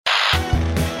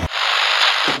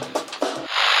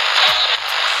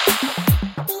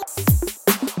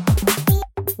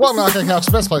Welcome to Arcade Couch,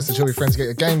 the best place to chill with friends, get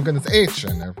your game goodness each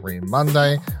and every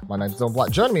Monday. My name's Dylan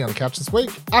Black. Joining me on the couch this week,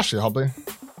 Ashley Hobley.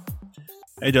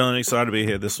 Hey Dylan, excited to be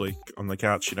here this week on the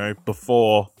couch,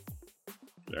 before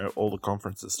all the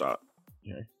conferences start.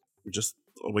 We're just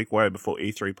a week away before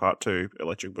E3 Part 2,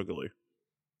 Electric Boogaloo.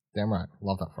 Damn right.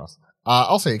 Love that for us.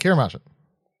 Also, Kira Marchant.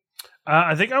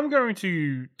 I think I'm going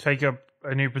to take up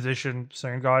a new position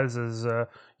soon, guys, as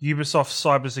Ubisoft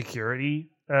cybersecurity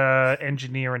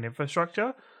engineer and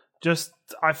infrastructure.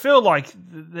 I feel like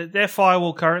their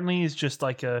firewall currently is just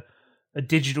like a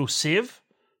digital sieve.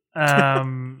 So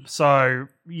I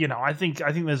think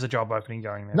there's a job opening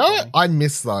going there. No, I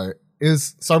miss though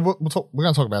is so we're going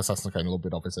to talk about Assassin's Creed in a little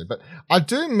bit, obviously, but I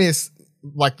do miss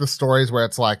like the stories where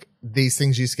it's like these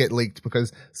things used to get leaked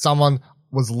because someone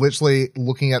was literally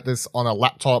looking at this on a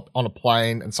laptop on a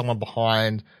plane and someone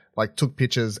behind like took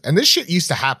pictures, and this shit used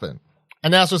to happen.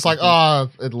 And now it's just like,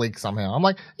 it leaked somehow. I'm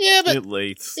like, yeah, but it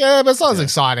leaked. Yeah, but it's not as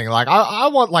exciting. Like, I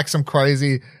want like some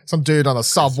dude on a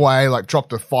subway like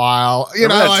dropped a file.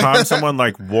 Remember that time someone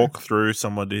like walked through,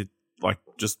 somebody like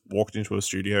just walked into a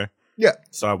studio. Yeah,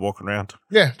 started walking around.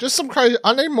 Yeah, just some crazy.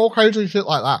 I need more crazy shit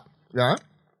like that. Yeah,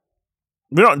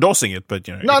 we're not endorsing it, but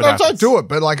no, don't do it.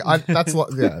 But like, that's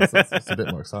a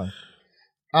bit more exciting.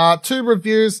 2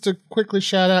 reviews to quickly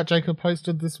shout out. Jacob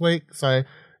posted this week, so.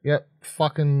 Yep,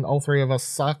 fucking all 3 of us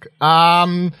suck.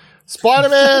 Spider-Man,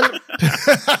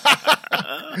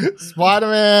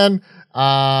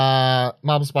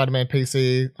 Marvel Spider-Man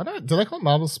PC. Do they call it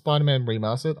Marvel Spider-Man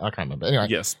Remastered? I can't remember. Anyway.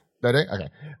 Yes. They do? Okay.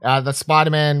 The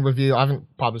Spider-Man review, I haven't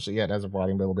published it yet as of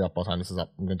writing, but it'll be up by the time this is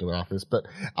up. I'm going to do it after this. But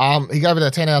he gave it a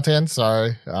 10 out of 10, so,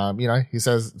 he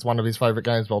says it's one of his favorite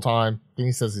games of all time. I think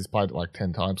he says he's played it like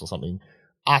 10 times or something.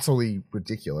 Utterly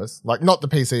ridiculous. Like, not the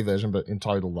PC version, but in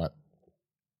total, that.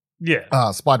 Yeah.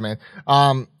 Spider-Man.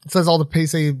 It says all the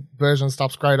PC version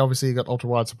stuff's great. Obviously, you got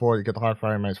ultra-wide support, you get the high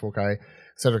frame rates, 4K,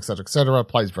 etc., etc., etc.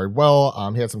 Plays very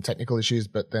well. He had some technical issues,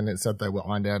 but then it said they were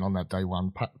ironed out on that day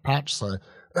one patch, so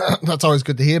that's always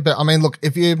good to hear. But, I mean, look,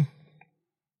 we've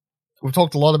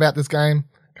talked a lot about this game.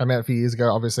 Came out a few years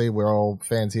ago, obviously. We're all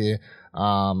fans here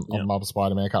of Marvel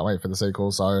Spider-Man. Can't wait for the sequel.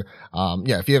 So,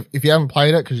 if you haven't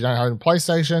played it because you don't have a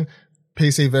PlayStation,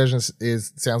 PC version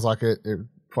sounds like it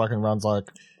fucking runs like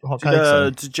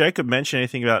hotcakes. Did Jacob mention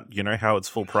anything about how it's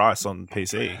full price on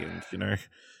PC?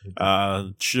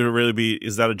 And should it really be?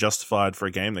 Is that a justified for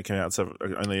a game that came out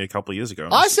only a couple of years ago?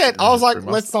 I was like,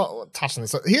 let's not touch on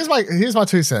this. So here's my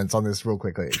 2 cents on this real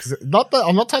quickly.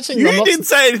 I'm not touching. You didn't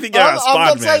say anything about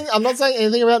Spider-Man. I'm not saying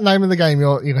anything about naming the game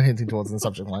you're hinting towards in the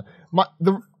subject line.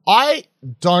 I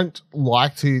don't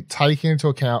like to take into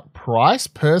account price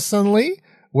personally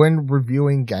when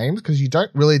reviewing games, because you don't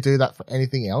really do that for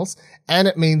anything else, and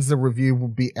it means the review will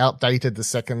be outdated the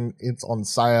second it's on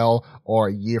sale or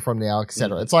a year from now,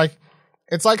 etc. It's like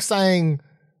saying,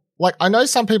 like, I know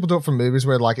some people do it for movies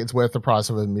where like it's worth the price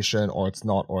of admission, or it's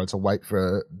not, or it's a wait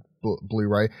for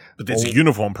Blu-ray. But there's a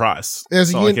uniform price.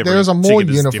 There's a more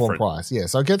uniform price, yeah.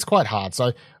 So it gets quite hard.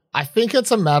 So I think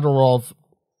it's a matter of,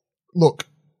 look,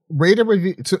 read a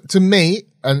review to me,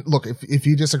 and look, if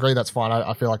you disagree, that's fine.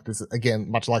 I feel like this, again,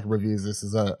 much like reviews, this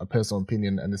is a personal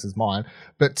opinion and this is mine.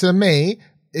 But to me,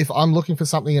 if I'm looking for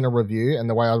something in a review, and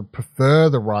the way I would prefer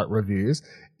the right reviews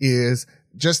is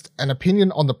just an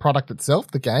opinion on the product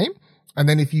itself, the game. And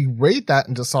then if you read that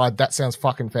and decide that sounds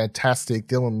fucking fantastic,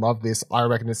 Dylan loved this, I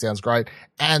reckon this sounds great,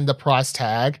 and the price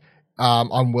tag,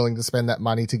 I'm willing to spend that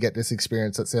money to get this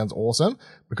experience that sounds awesome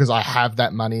because I have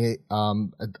that money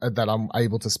that I'm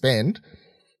able to spend,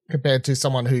 compared to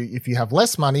someone who, if you have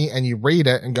less money and you read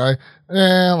it and go,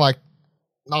 like,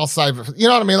 I'll save it. You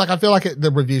know what I mean? Like, I feel like the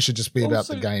review should just be about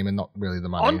the game and not really the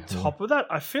money. On top of that,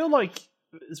 I feel like,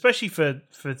 especially for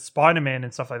Spider-Man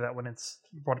and stuff like that, when it's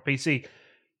brought to PC,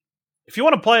 if you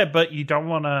want to play it but you don't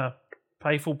want to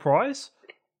pay full price,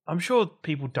 I'm sure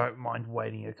people don't mind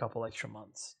waiting a couple extra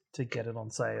months to get it on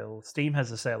sale. Steam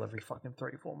has a sale every fucking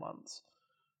 3-4 months.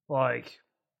 Like,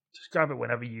 just grab it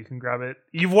whenever you can grab it.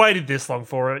 You've waited this long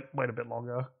for it. Wait a bit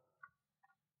longer.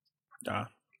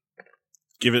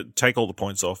 Take all the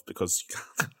points off because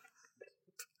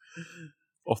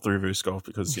off the review score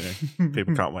because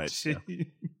people can't wait.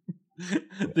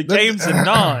 The game's a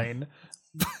 9,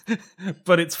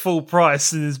 but it's full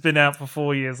price and has been out for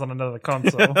 4 years on another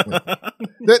console.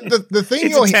 The thing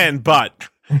it's a 10, but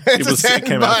it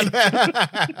came out.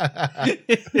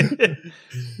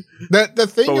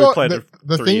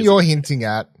 the thing you're hinting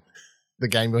at, the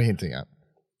game you're hinting at.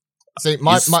 See,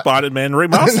 my Spider-Man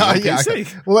remastered on PC. Okay.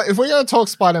 Well, if we're going to talk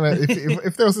Spider-Man,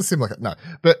 if there was a similar, no,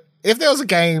 but if there was a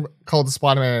game called the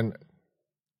Spider-Man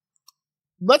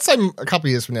let's say a couple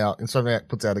of years from now, Insomniac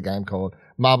puts out a game called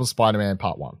Marvel Spider-Man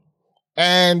Part 1.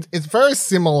 And it's very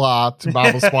similar to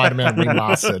Marvel Spider-Man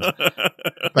Remastered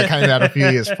that came out a few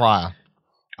years prior.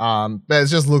 But it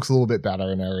just looks a little bit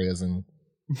better in areas, and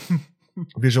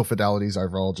visual fidelity's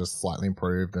overall just slightly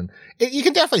improved. And you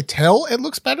can definitely tell it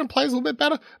looks better and plays a little bit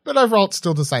better, but overall it's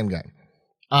still the same game.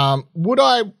 Would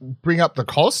I bring up the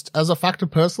cost as a factor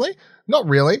personally? Not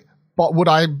really, but would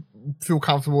I feel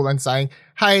comfortable in saying,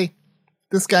 hey,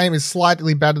 this game is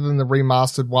slightly better than the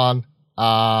remastered one.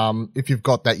 If you've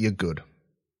got that, you're good.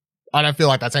 I don't feel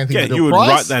like that's anything to do with you would price.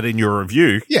 write that in your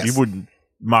review. Yes. You wouldn't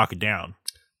mark it down.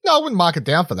 No, I wouldn't mark it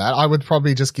down for that. I would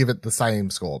probably just give it the same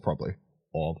score, probably,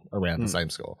 or around the same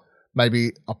score.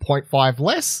 Maybe a 0.5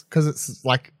 less, because it's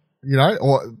like, you know,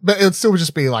 but it would still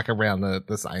just be like around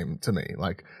the same to me.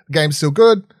 Like, the game's still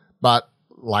good, but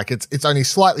like it's only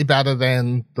slightly better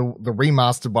than the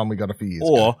remastered one we got a few years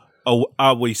ago. Or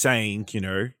are we saying, you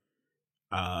know,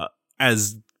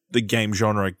 as the game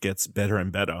genre gets better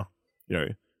and better, you know,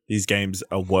 these games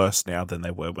are worse now than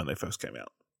they were when they first came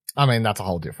out? I mean, that's a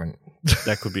whole different...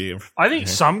 That could be... I think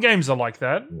some games are like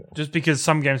that, just because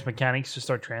some games' mechanics just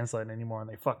don't translate anymore and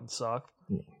they fucking suck.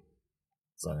 Yeah.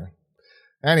 So,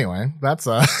 anyway, that's...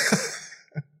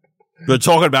 We're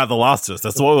talking about The Last of Us.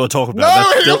 That's what we were talking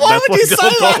about. No, why would you say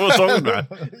that? What we're talking about.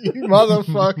 You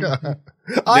motherfucker.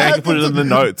 Yeah, you can put it in the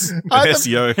notes.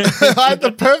 SEO. I had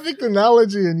the perfect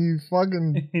analogy and you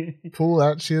fucking pull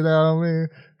that shit out of me.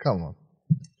 Come on.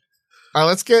 All right,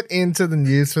 let's get into the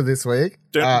news for this week.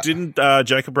 Didn't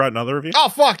Jacob write another review? Oh,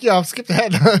 fuck, yeah, I've skipped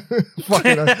ahead.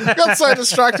 Fucking got so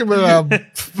distracted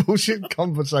with bullshit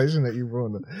conversation that you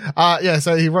ruined it. Yeah,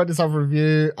 so he wrote this other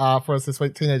review for us this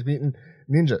week, Teenage Mutant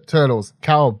Ninja Turtles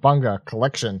Cowabunga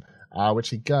Collection, which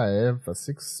he gave a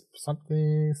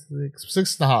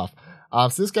 6.5.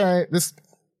 So this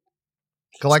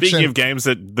collection... Speaking of games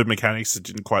that the mechanics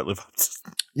didn't quite live up to.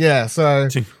 Yeah, so...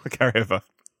 to carry over.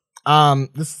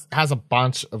 This has a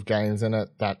bunch of games in it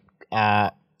that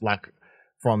are like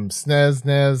from SNES,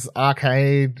 NES,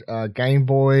 arcade, Game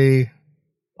Boy.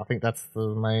 I think that's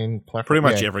the main platform. Pretty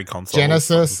much every console.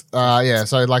 Genesis. Yeah,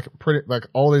 so like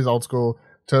all these old school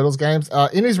Turtles games.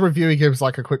 In his review, he gives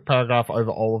like a quick paragraph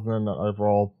over all of them, the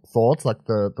overall thoughts, like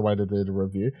the way to do the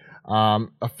review.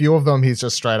 A few of them he's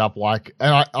just straight up like,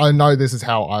 and I know this is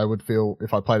how I would feel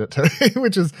if I played it too,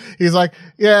 which is he's like,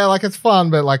 yeah, like it's fun,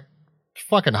 but like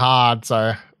fucking hard,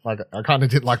 so like I kind of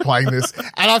didn't like playing this,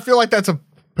 and I feel like that's a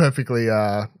perfectly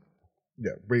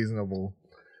reasonable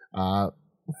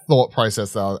thought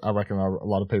process that I reckon a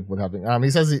lot of people would have.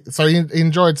 He says he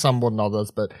enjoyed some more than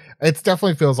others, but it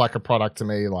definitely feels like a product to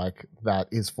me like that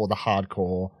is for the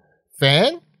hardcore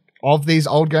fan of these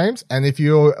old games, and if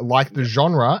you like the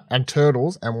genre and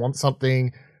Turtles and want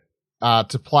something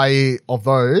to play of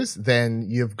those, then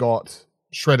you've got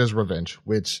Shredder's Revenge,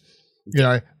 which, you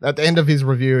know, at the end of his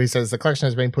review, he says the collection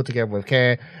has been put together with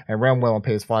care and ran well on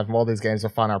PS5. And while these games are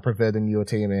fun, I prefer the newer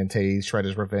TMNT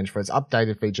Shredder's Revenge for its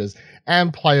updated features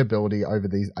and playability over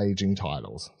these aging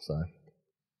titles. So,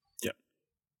 yeah,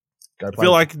 go play. I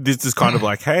feel like this is kind of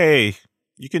like, hey,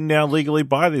 you can now legally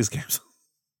buy these games.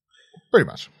 Pretty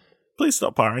much. Please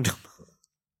stop pirating them.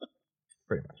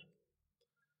 Pretty much.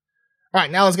 All right,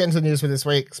 now let's get into the news for this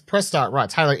week. Press Start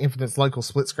writes, Halo Infinite's local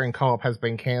split-screen co-op has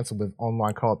been cancelled with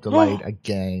online co-op delayed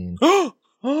again.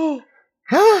 The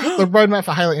roadmap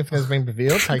for Halo Infinite has been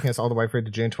revealed, taking us all the way through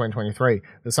to June 2023.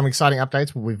 There's some exciting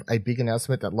updates with a big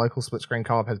announcement that local split-screen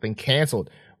co-op has been cancelled.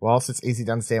 Whilst it's easy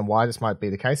to understand why this might be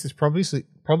the case, it's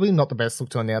probably not the best look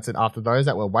to announce it after those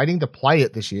that were waiting to play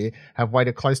it this year have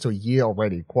waited close to a year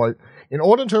already. Quote, in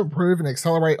order to improve and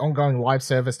accelerate ongoing live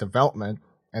service development,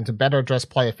 and to better address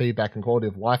player feedback and quality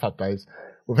of life updates,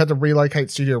 we've had to relocate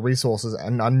studio resources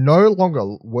and are no longer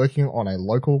working on a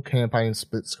local campaign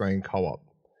split-screen co-op.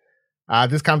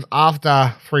 This comes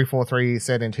after 343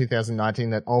 said in 2019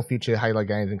 that all future Halo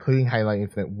games, including Halo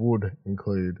Infinite, would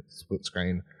include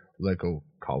split-screen local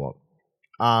co-op.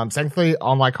 Thankfully,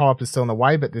 online co-op is still in the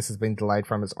way, but this has been delayed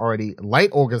from its already late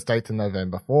August date to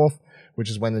November 4th, which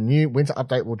is when the new winter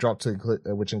update will drop,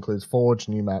 which includes Forge,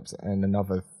 new maps, and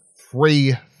another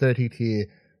free 30-tier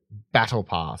battle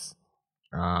pass.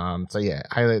 So yeah,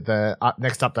 Halo, the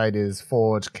next update is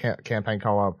Forge, campaign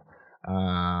co-op,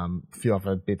 a few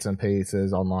other bits and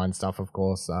pieces, online stuff, of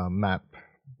course, map,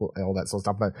 all that sort of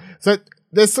stuff. But so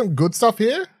there's some good stuff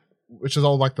here, which is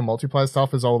all like the multiplayer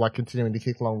stuff is all like continuing to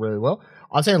kick along really well.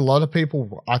 I've seen a lot of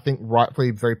people, I think,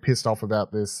 rightfully very pissed off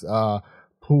about this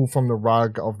pull from the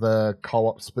rug of the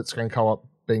co-op, split screen co-op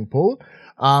being pulled.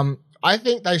 I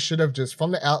think they should have just,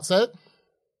 from the outset,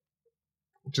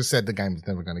 just said the game was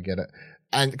never going to get it.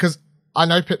 And because I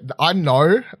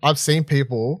know, I've seen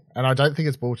people, and I don't think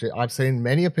it's bullshit. I've seen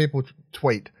many of people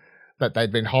tweet that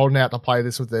they'd been holding out to play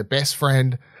this with their best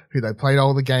friend who they played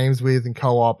all the games with in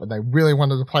co-op, and they really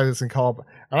wanted to play this in co-op.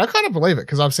 And I kind of believe it,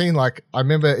 because I've seen, I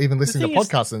remember even listening to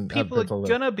podcasts and people are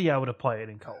going to be able to play it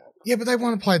in co-op. Yeah, but they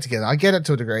want to play it together. I get it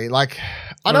to a degree. I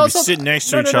know it's sitting next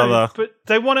to each other. But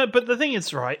they want to, but the thing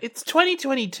is, right, it's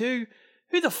 2022.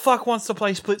 Who the fuck wants to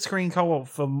play split screen co-op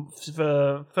for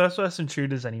first person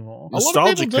shooters anymore?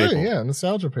 Nostalgic people. Yeah,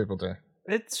 nostalgia people do.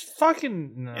 It's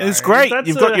fucking no. It's great.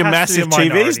 You've got your massive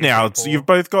TVs now. You've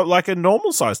both got a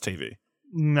normal sized TV.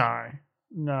 No.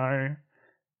 No,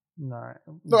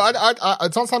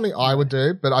 it's not something I would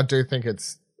do, but I do think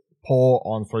it's poor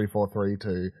on 343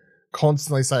 to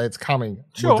constantly say it's coming,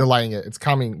 we're delaying it, it's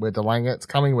coming, we're delaying it, it's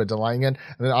coming, we're delaying it, and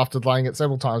then after delaying it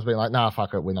several times being like, nah,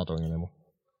 fuck it, we're not doing it anymore.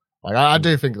 I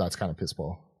do think that's kind of piss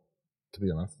poor, to be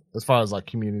honest. As far as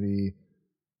community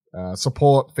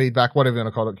support, feedback, whatever you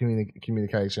want to call it,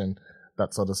 communication,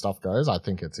 that sort of stuff goes, I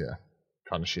think it's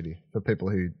kind of shitty for people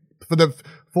who for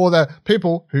the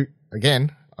people who,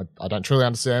 again, I don't truly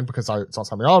understand, because it's not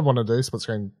something I would want to do, split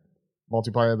screen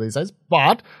multiplayer these days,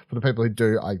 but for the people who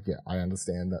do, I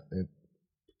understand that it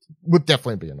would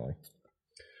definitely be annoying.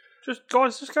 Just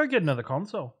go get another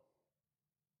console.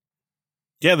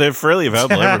 Yeah, they're freely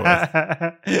available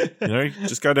everywhere.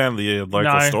 Just go down to the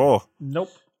local store. Nope.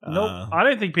 I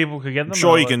don't think people could get them. I'm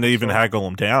sure you can even haggle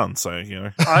them down. So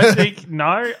I think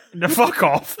no. Fuck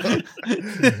off.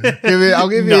 I'll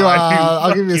give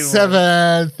you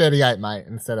 738, mate,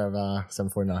 instead of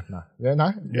 749. No. Yeah,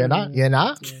 no. Yeah, no. Yeah,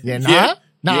 no. Yeah, no.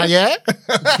 No. Yeah.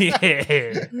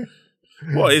 Yeah.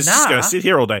 Well, it's just gonna sit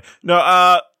here all day. No.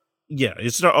 Yeah,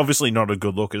 it's obviously not a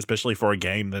good look, especially for a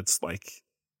game that's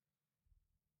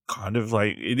kind of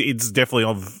it's definitely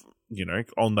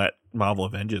on that Marvel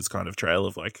Avengers kind of trail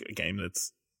of a game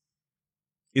it's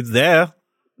there.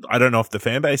 I don't know if the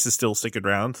fan base is still sticking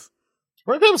around.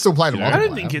 Well, people still play the multiplayer. I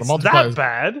don't think it's that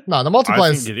bad. No, the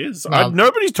multiplayer. I think it is.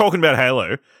 Nobody's talking about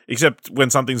Halo except when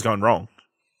something's gone wrong,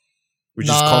 which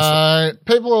is constant.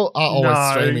 People are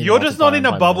always streaming. You're just not in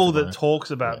a bubble that talks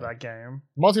about that game.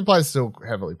 Multiplayer is still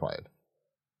heavily played.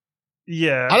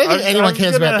 Yeah, I don't think anyone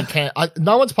cares about the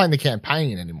no one's playing the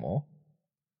campaign anymore.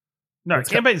 No,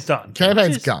 campaign's done.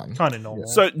 Campaign's done. Kind of normal.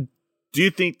 So, do you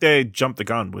think they jumped the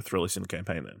gun with releasing the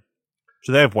campaign then?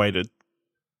 Should they have waited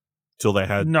till they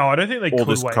had No, I don't think they all could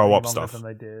this wait co-op any longer stuff? than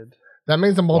they did. That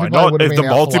means the multiplayer Why not? would have If been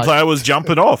the out for multiplayer was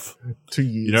jumping off 2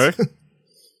 years.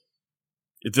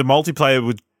 If the multiplayer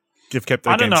would have kept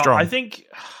that game strong.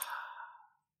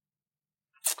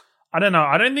 I don't know.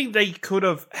 I don't think they could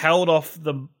have held off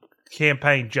the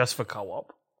campaign just for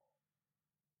co-op.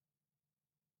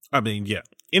 I mean, yeah.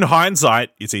 In hindsight,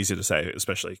 it's easy to say,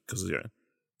 especially because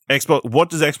Xbox. What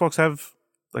does Xbox have?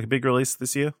 A big release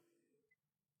this year?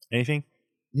 Anything?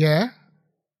 Yeah.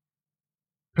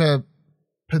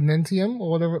 Pentium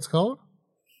or whatever it's called.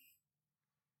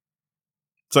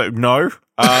 So no.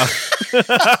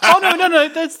 Oh no!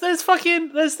 There's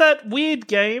that weird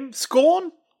game,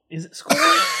 Scorn. Is it Scorn?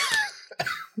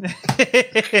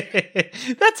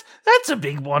 That's a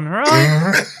big one,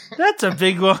 right? That's a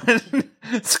big one.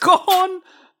 Scorn,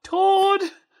 Tord.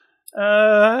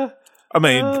 I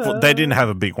mean, they didn't have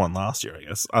a big one last year, I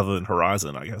guess, other than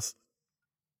Horizon, I guess.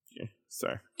 Yeah,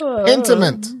 so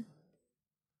Intimate.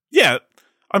 Yeah,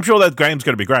 I'm sure that game's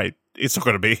going to be great. It's not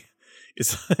going to be.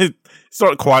 It's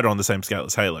not quite on the same scale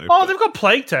as Halo. Oh, they've got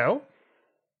Plague Tale.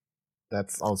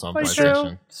 That's also on Plague PlayStation.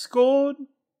 Tale, Scorn,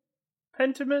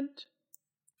 Pentiment.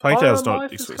 Plague Tale's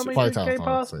not exclusive. Plague Tale's Game not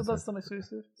Pass, exclusive. but that's not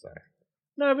exclusive. Sorry.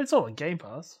 No, but it's all on Game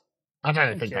Pass. I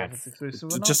don't think care if that's it's exclusive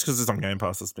or not. Just because it's on Game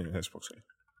Pass, it's been an Xbox game.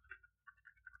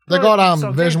 They No, got it's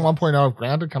on version Game Pass. 1.0 of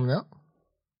Grounded coming out.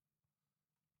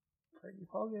 Pretty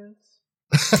poggers.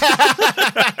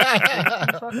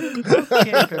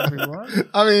 Fucking camp, everyone.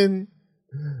 I mean,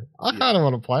 I kind of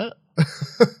want to play it.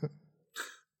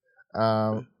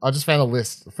 I just found a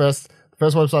list. The first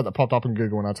website that popped up in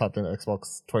Google when I typed in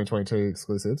Xbox 2022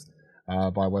 exclusives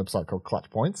by a website called Clutch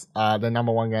Points. Their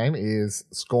number one game is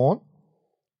Scorn.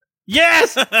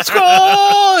 Yes!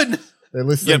 Scorn! Their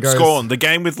list then goes, Scorn. The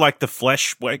game with the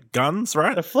flesh guns,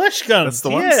 right? The flesh guns. That's the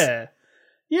ones?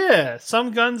 Yeah.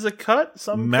 Some guns are cut,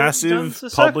 some Massive guns are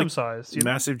public- circumcised.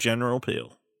 Massive general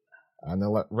appeal. And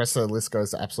the rest of the list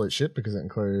goes to absolute shit because it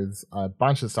includes a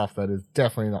bunch of stuff that is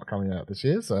definitely not coming out this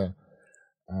year. So,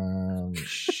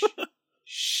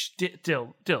 Shh,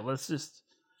 Dill, let's just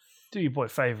do your boy a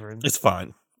favor. And It's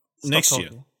fine. stop Next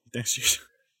talking. year. Next year.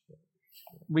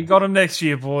 We got him next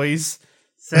year, boys.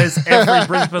 Says every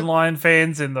Brisbane Lion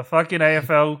fans in the fucking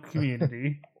AFL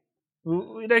community.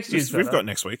 Next year's We've better. got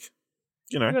next week.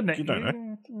 you don't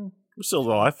know. We're still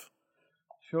alive.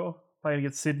 Sure. Playing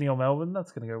against Sydney or Melbourne,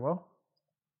 that's going to go well.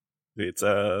 It's,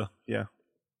 yeah.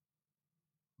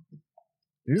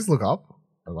 You just look up?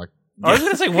 I was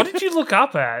going to say, what did you look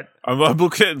up at? I'm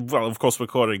looking at, well, of course, we're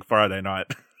recording Friday night.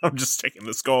 I'm just checking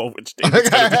the score, which team it's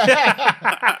going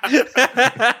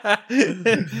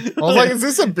I was like, is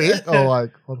this a bit? Or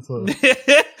like, what's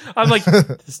it? I'm like,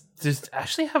 does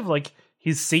Ashley have like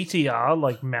his CTR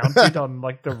like mounted on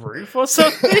like the roof or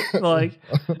something? Like,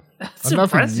 that's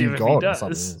impressive if he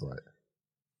does.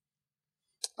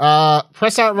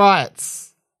 Press out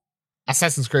rights.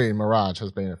 Assassin's Creed Mirage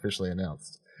has been officially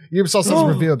announced. Ubisoft has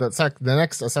revealed that the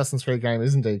next Assassin's Creed game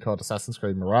is indeed called Assassin's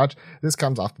Creed Mirage. This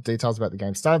comes after details about the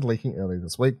game started leaking early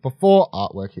this week before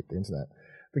artwork hit the internet.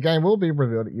 The game will be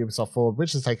revealed at Ubisoft Forward,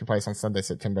 which is taking place on Sunday,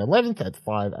 September 11th at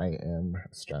 5 a.m.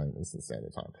 Australian Eastern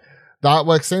Standard Time. The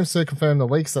artwork seems to confirm the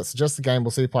leaks that suggest the game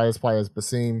will see players play as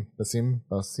Basim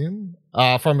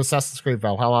from Assassin's Creed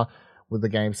Valhalla, with the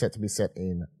game set to be set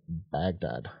in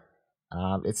Baghdad.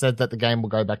 It said that the game will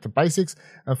go back to basics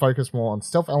and focus more on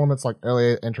stealth elements like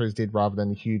earlier entries did rather than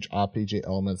the huge RPG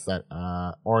elements that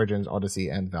Origins, Odyssey,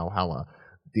 and Valhalla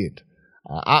did.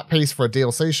 Art piece for a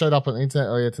DLC showed up on the internet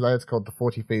earlier today. It's called the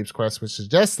 40 Thieves quest, which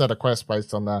suggests that a quest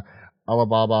based on the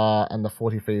Alibaba and the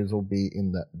 40 Thieves will be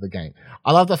in the game.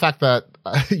 I love the fact that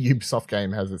Ubisoft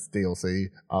game has its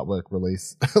DLC artwork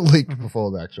release leaked before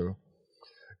the actual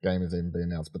game has even been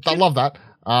announced. But I love that.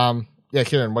 Yeah,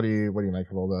 Kieran, what do you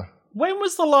make of all the... When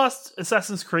was the last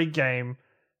Assassin's Creed game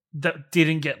that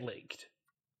didn't get leaked?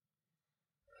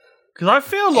 Because I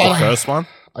feel like... The first one?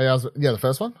 The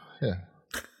first one? Yeah.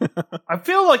 I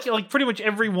feel like pretty much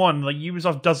every one, like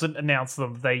Ubisoft doesn't announce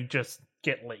them, they just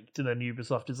get leaked. And then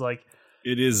Ubisoft is like...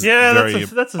 It is very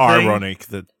ironic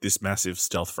that this massive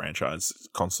stealth franchise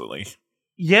constantly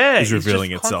is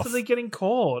revealing itself. Constantly getting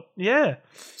caught. Yeah.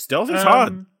 Stealth is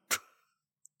hard.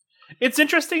 It's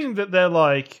interesting that they're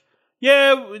like...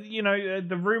 Yeah, you know,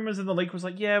 the rumors in the leak was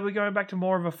like, yeah, we're going back to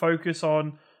more of a focus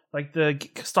on like the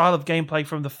style of gameplay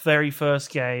from the very first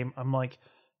game. I'm like,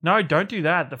 no, don't do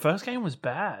that. The first game was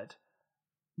bad.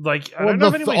 Like, I don't know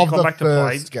if anybody's gone back to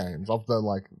play games of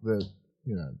the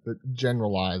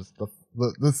generalized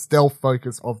the stealth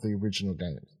focus of the original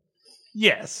games.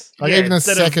 Yes, like even the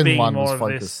second one was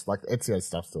focused. Like Ezio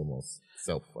stuff's still more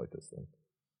self focused.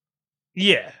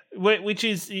 Yeah, which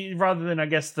is rather than I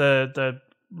guess the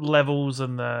levels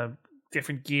and the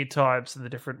different gear types and the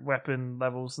different weapon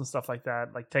levels and stuff like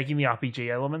that, like taking the RPG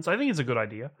elements, I think it's a good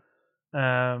idea.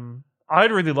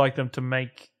 I'd really like them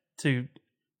to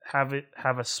have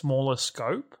a smaller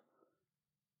scope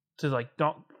to like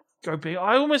not go big.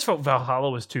 I almost felt Valhalla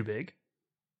was too big.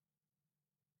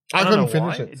 I couldn't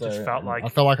finish it. It just felt like I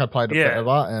felt like I played it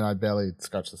forever and I barely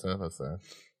scratched the surface. So.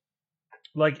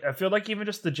 Like, I feel like even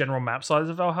just the general map size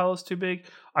of Valhalla is too big.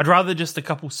 I'd rather just a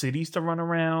couple cities to run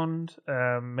around,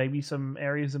 maybe some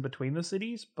areas in between the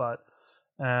cities, but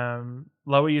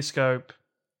lower your scope.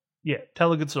 Yeah,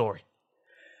 tell a good story.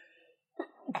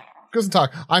 Good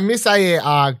talk. I miss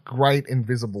a great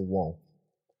invisible wall.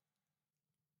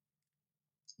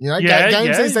 You know,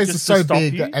 games these days are so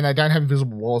big and they don't have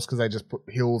invisible walls because they just put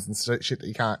hills and shit that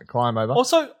you can't climb over.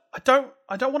 Also, I don't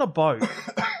want a boat.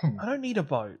 I don't need a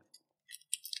boat.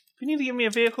 If you need to give me a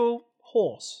vehicle,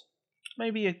 horse.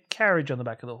 Maybe a carriage on the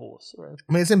back of the horse. Or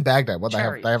I mean, it's in Baghdad. What they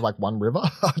have like one river?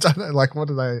 I don't know. Like, what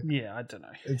do they? Yeah, I don't know.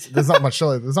 There's not much.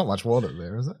 Surely, there's not much water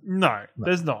there, is it? No,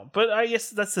 there's not. But I guess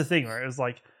that's the thing, right? It was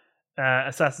like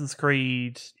Assassin's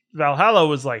Creed Valhalla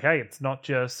was like, hey, it's not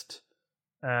just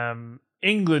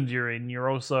England you're in. You're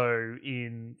also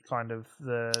in kind of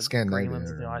the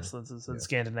Greenlands and the Icelands and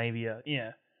Scandinavia.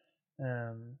 Yeah,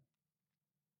 that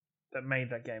made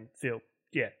that game feel.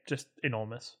 Yeah, just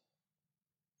enormous.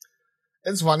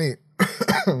 It's funny.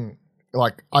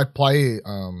 Like, I play...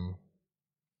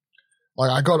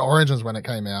 like, I got Origins when it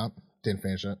came out. Didn't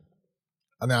finish it.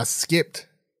 And then I skipped...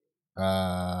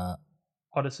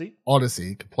 Odyssey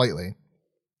completely.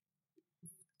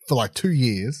 For like 2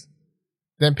 years.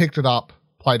 Then picked it up.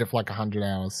 Played it for like 100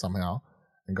 hours somehow.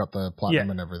 And got the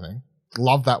platinum and everything.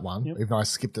 Love that one. Even though I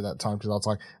skipped it that time. Because I was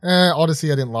like,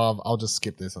 Odyssey I didn't love. I'll just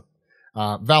skip this.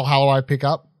 Valhalla I pick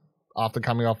up after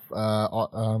coming off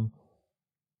the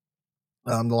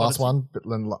last one, but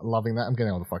loving that. I'm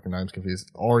getting all the fucking names confused.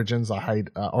 Origins I hate.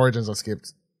 Origins I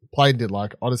skipped. Played did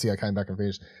like. Odyssey I came back and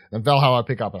finished. And Valhalla I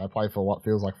pick up and I play for what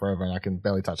feels like forever and I can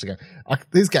barely touch the game.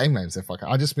 These game names they're fucking.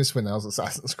 I just miss when there was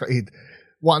Assassin's Creed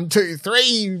 1, 2,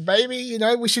 3, baby. You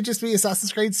know we should just be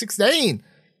Assassin's Creed 16.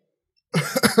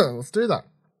 Let's do that.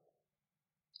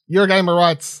 Eurogamer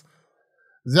writes.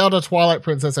 Zelda Twilight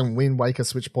Princess and Wind Waker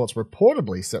Switch ports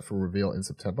reportedly set for reveal in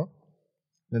September.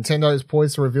 Nintendo is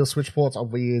poised to reveal Switch ports of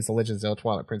Wii U's The Legend of Zelda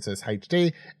Twilight Princess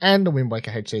HD and the Wind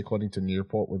Waker HD, according to a new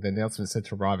report, with the announcement set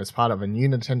to arrive as part of a new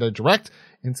Nintendo Direct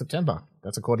in September.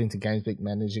 That's according to GamesBeat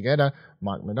managing editor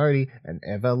Mike Minotti, and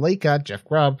ever leaker Jeff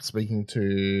Grubb, speaking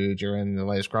to during the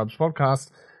latest Grubbs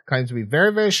podcast, claims to be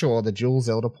very, very sure the dual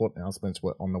Zelda port announcements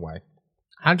were on the way.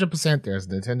 100% there's a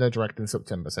Nintendo Direct in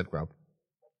September, said Grubb.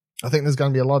 I think there's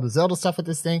going to be a lot of Zelda stuff with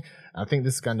this thing. I think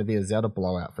this is going to be a Zelda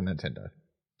blowout for Nintendo.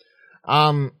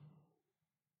 I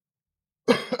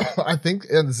think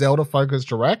in Zelda Focus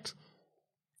Direct,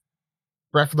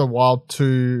 Breath of the Wild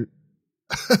 2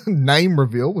 name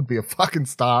reveal would be a fucking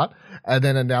start, and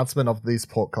then announcement of this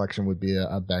port collection would be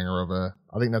a banger of a.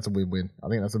 I think that's a win-win. I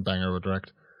think that's a banger of a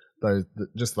Direct. Those,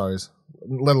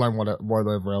 let alone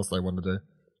whatever else they want to do.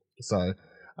 So,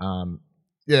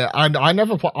 yeah, I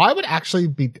never play. I would actually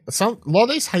be a lot of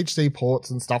these HD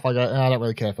ports and stuff. I go, I don't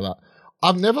really care for that.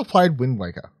 I've never played Wind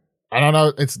Waker. I don't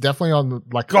know. It's definitely on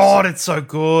like. God, it's so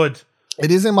good. It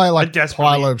is in my like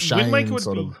pile of shame. Wind Waker would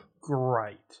sort be of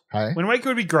great. Hey, Wind Waker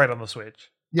would be great on the Switch.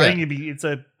 Yeah. I think it's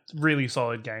a really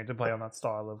solid game to play on that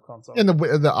style of console. And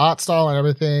the art style and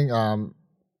everything.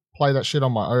 Play that shit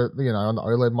on my on the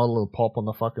OLED model, it'll pop on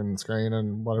the fucking screen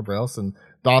and whatever else. And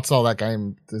the art style of that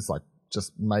game is like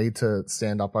just made to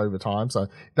stand up over time. So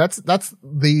that's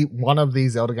the one of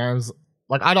these Zelda games.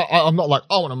 Like I'm not like,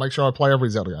 I want to make sure I play every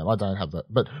Zelda game. I don't have that.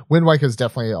 But Wind Waker is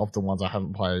definitely of the ones I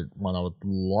haven't played, one I would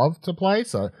love to play.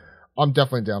 So I'm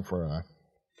definitely down for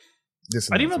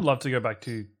this. I'd even love to go back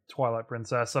to Twilight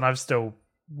Princess, and I've still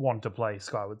want to play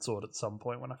Skyward Sword at some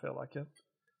point when I feel like it.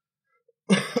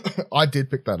 I did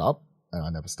pick that up, and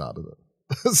I never started it.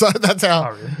 So that's how.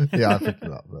 Oh, really? Yeah, I picked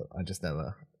it up, but I just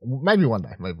never. Maybe one day.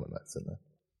 Sit there.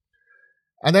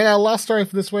 And then our last story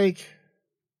for this week.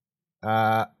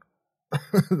 The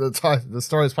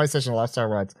story is PlayStation Lifestyle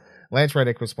writes, Lance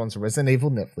Reddick responds to Resident Evil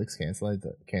Netflix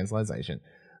cancellation.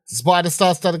 Despite a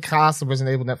star-studded cast, the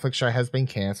Resident Evil Netflix show has been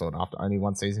cancelled after only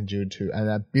one season due to an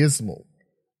abysmal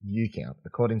view count.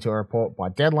 According to a report by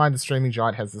Deadline, the streaming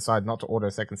giant has decided not to order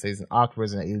a second season after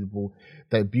Resident Evil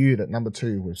debuted at number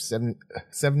 2 with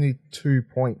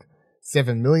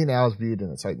 72.7 million hours viewed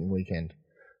in its opening weekend.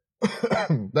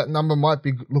 That number might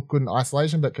look good in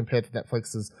isolation, but compared to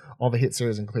Netflix's other hit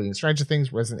series, including Stranger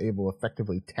Things, Resident Evil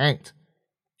effectively tanked.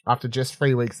 After just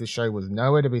 3 weeks, the show was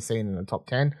nowhere to be seen in the top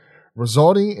 10,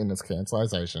 resulting in its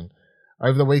cancellation.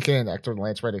 Over the weekend, actor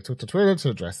Lance Reddick took to Twitter to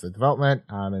address the development,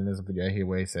 and there's a video here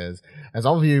where he says, as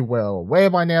all of you well aware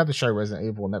by now, the show Resident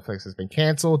Evil on Netflix has been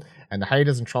cancelled, and the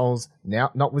haters and trolls now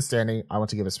notwithstanding, I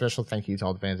want to give a special thank you to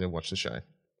all the fans who watched the show.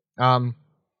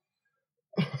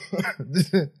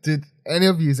 Did any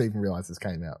of you even realize this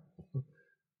came out?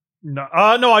 No,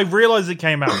 I realized it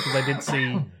came out because I did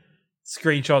see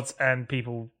screenshots and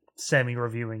people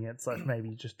semi-reviewing it, so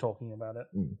maybe just talking about it.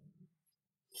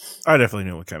 I definitely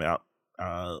knew it came out.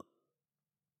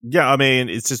 Yeah, I mean,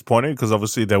 it's disappointing because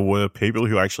obviously there were people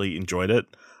who actually enjoyed it.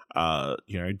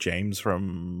 James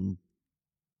from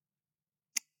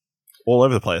all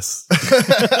over the place.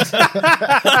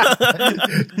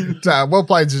 Well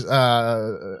played,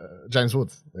 James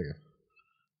Woods. There you go.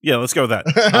 Yeah, let's go with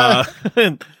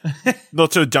that.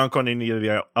 Not to dunk on any of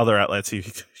the other outlets he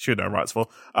should have rights for.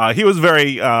 He was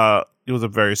a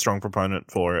very strong proponent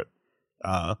for it.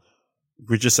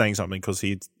 We're just saying something because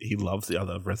he loves the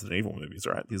other Resident Evil movies,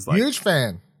 right? He's like huge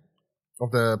fan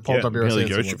of the Paul W. Mila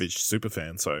Jovovich super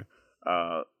fan. So,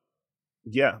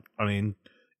 yeah, I mean,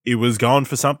 it was going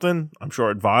for something. I'm sure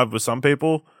it vibed with some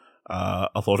people.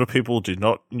 A lot of people did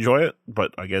not enjoy it,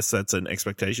 but I guess that's an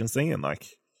expectations thing and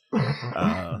like,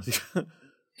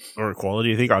 or a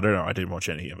quality thing. I don't know. I didn't watch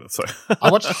any of it, so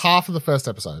I watched half of the first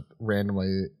episode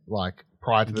randomly, like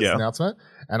prior to this announcement,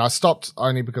 and I stopped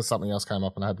only because something else came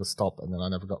up and I had to stop, and then I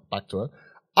never got back to it.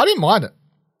 I didn't mind it.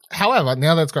 However,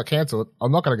 now that it's got cancelled,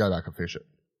 I'm not going to go back and fish it.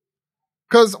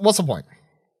 Because what's the point?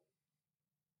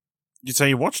 You say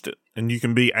you watched it, and you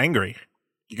can be angry.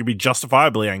 You can be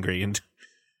justifiably angry, and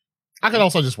I can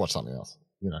also just watch something else.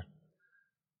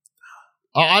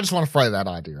 I just want to throw that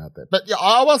idea out there. But yeah,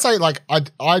 I want to say, like, I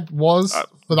was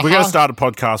for the. We're going to start a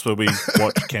podcast where we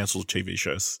watch cancelled TV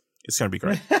shows. It's going to be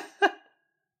great.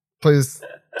 Please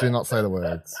do not say the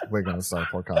words. We're going to start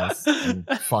a podcast and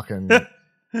fucking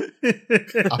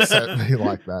upset me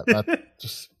like that. That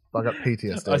just, I got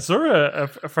PTSD. I saw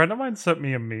a friend of mine sent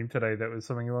me a meme today that was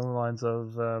something along the lines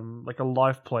of like a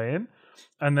life plan,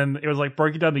 and then it was like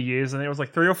broken down the years, and it was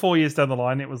like 3 or 4 years down the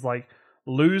line, it was like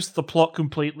lose the plot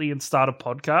completely and start a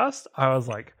podcast. I was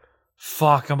like,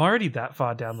 fuck, I'm already that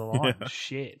far down the line.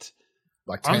 Shit.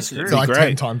 like I'm 10, serious. like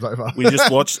Great. 10 times over. We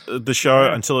just watched the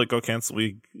show until it got cancelled.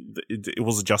 It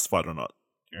was justified or not.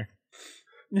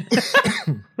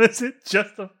 Was it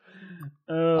just a?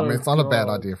 I mean, it's not a bad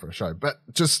idea for a show, but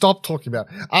just stop talking about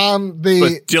it.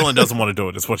 But Dylan doesn't want to do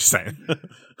it, is what you're saying. My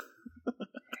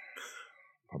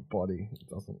body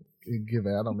doesn't give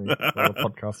out on me while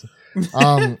podcasting.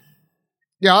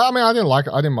 Yeah, I mean, I didn't like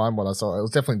it. I didn't mind what I saw. It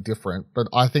was definitely different, but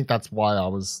I think that's why I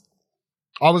was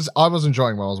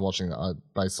enjoying what I was watching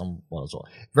based on what I saw.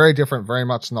 Very different, very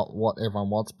much not what everyone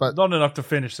wants, but Not enough to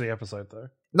finish the episode though.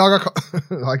 no,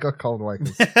 I got called away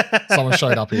because someone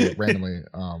showed up here randomly.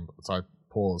 So I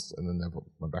paused and then never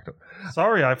went back to it.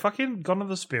 Sorry, I fucking gone to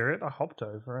the spirit. I hopped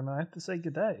over and I had to say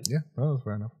good day. Yeah, that was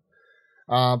fair enough.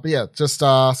 But yeah, just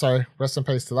so rest in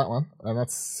peace to that one, and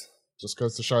that's just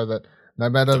goes to show that no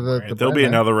matter the There'll be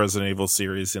another Resident Evil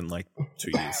series in like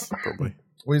 2 years, probably.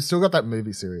 We've still got that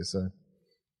movie series, so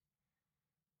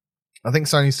I think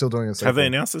Sony's still doing a sequel. Have they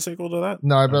announced a sequel to that?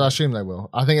 No, but I assume they will.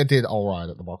 I think it did all right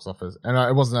at the box office, and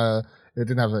it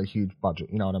didn't have a huge budget.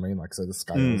 You know what I mean? Like, so the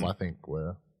scales I think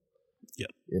were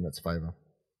in its favor.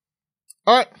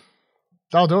 All right,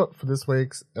 that'll do it for this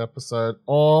week's episode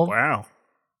of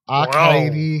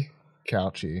Arcadey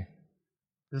Couchy.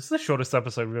 This is the shortest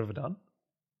episode we've ever done.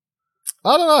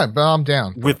 I don't know, but I'm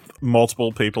down with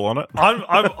multiple people on it.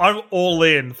 I'm all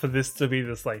in for this to be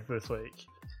this length this week.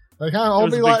 They can't all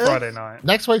be like Friday night.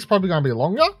 Next week's probably going to be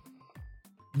longer.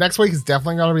 Next week is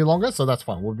definitely going to be longer, so that's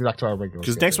fine. We'll be back to our regular.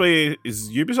 Because next week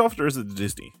is Ubisoft or is it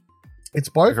Disney? It's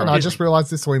both, and I just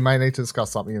realized this, so we may need to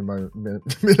discuss something in a minute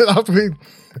after we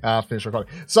finish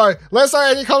recording. So, let us know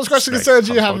any comments, questions, concerns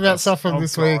you have about stuff from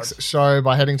this week's show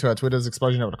by heading to our Twitters,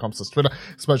 explosionnetwork.com/Twitter,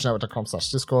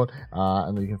 explosionnetwork.com/Discord,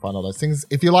 and you can find all those things.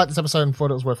 If you liked this episode and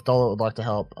thought it was worth $1, would like to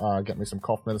help get me some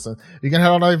cough medicine, you can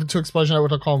head on over to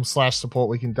explosionnetwork.com/support.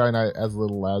 We can donate as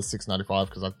little as $6.95,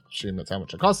 because I assume that's how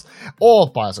much it costs, or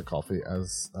buy us a coffee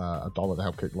as $1 to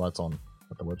help keep the lights on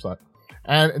at the website.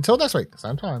 And until next week,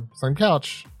 same time, same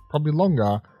couch, probably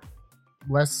longer,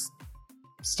 less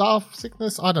staff,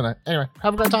 sickness, I don't know. Anyway,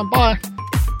 have a great time. Bye.